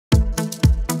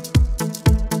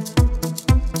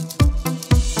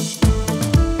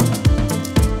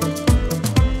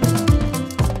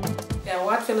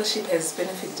leadership has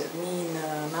benefited me in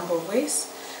a number of ways.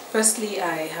 Firstly,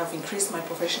 I have increased my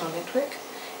professional network,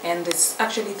 and it's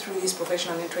actually through this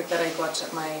professional network that I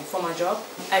got my former job.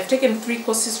 I've taken 3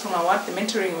 courses from AWAD: the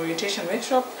Mentoring Orientation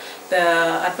Workshop,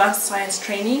 the Advanced Science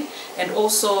Training, and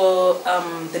also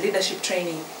the Leadership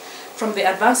Training. From the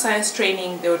Advanced Science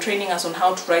Training, they were training us on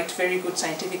how to write very good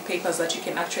scientific papers that you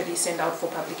can actually send out for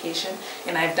publication,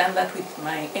 and I've done that with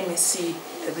my MSc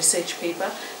research paper.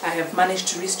 I have managed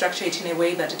to restructure it in a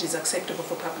way that it is acceptable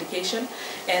for publication.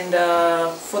 And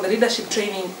for the leadership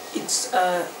training,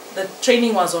 the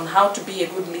training was on how to be a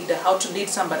good leader, how to lead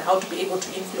somebody, how to be able to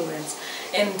influence.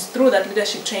 And through that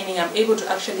leadership training, I'm able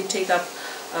to actually take up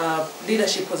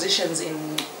leadership positions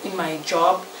in my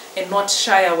job and not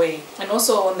shy away. And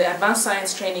also on the advanced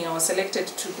science training, I was selected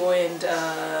to go and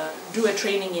do a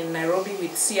training in Nairobi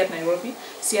with SIAT Nairobi.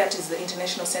 SIAT is the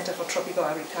International Center for Tropical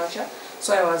Agriculture.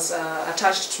 So I was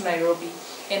attached to Nairobi,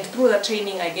 and through that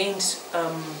training I gained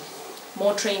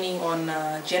more training on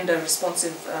gender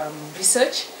responsive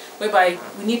research, whereby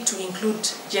we need to include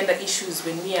gender issues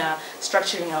when we are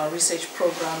structuring our research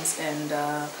programs. And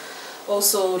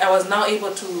also, I was now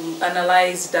able to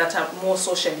analyze data more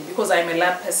socially, because I'm a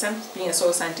lab person. Being a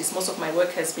soil scientist, most of my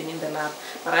work has been in the lab,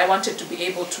 but I wanted to be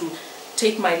able to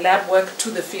take my lab work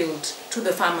to the field, to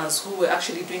the farmers who were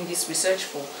actually doing this research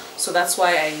for. So that's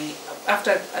why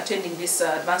after attending this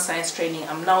advanced science training,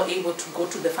 I'm now able to go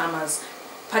to the farmers,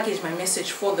 package my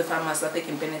message for the farmers that they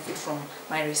can benefit from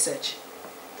my research.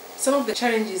 Some of the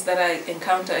challenges that I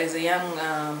encounter as a young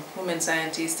woman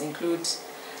scientist include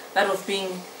that of being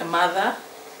a mother,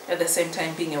 at the same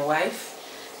time being a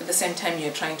wife, at the same time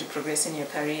you're trying to progress in your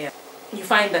career. You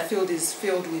find the field is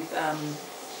filled with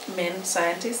men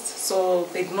scientists, so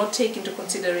they do not take into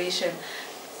consideration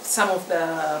some of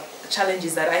the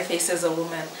challenges that I face as a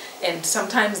woman, and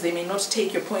sometimes they may not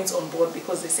take your points on board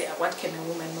because they say, what can a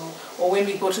woman know? Or when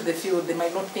we go to the field, they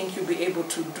might not think you'll be able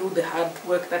to do the hard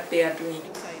work that they are doing.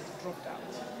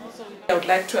 I would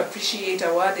like to appreciate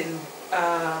AWAD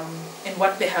and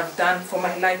what they have done for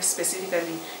my life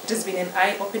specifically. It has been an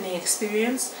eye-opening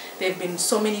experience. There have been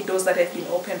so many doors that have been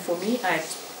opened for me.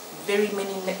 I've very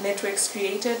many networks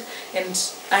created, and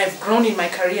I've grown in my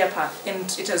career path, and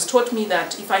it has taught me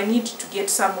that if I need to get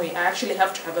somewhere, I actually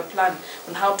have to have a plan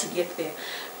on how to get there.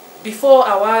 Before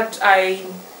AWAD,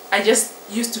 I just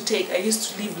used to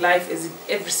live life as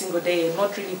every single day and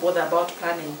not really bother about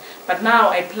planning. But now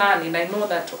I plan, and I know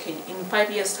that, okay, in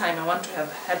 5 years' time I want to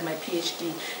have had my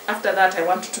PhD. After that I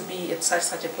want to be at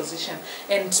such a position.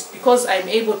 And because I'm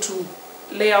able to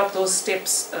lay out those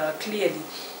steps clearly,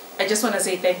 I just want to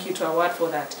say thank you to AWAD for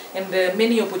that. And the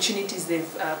many opportunities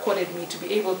they've accorded me to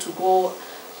be able to go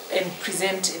and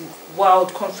present in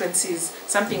world conferences,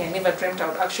 something I never dreamt I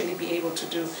would actually be able to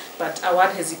do. But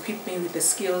AWAD has equipped me with the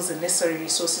skills and necessary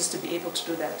resources to be able to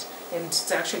do that. And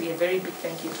it's actually a very big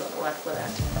thank you to AWAD for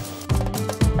that.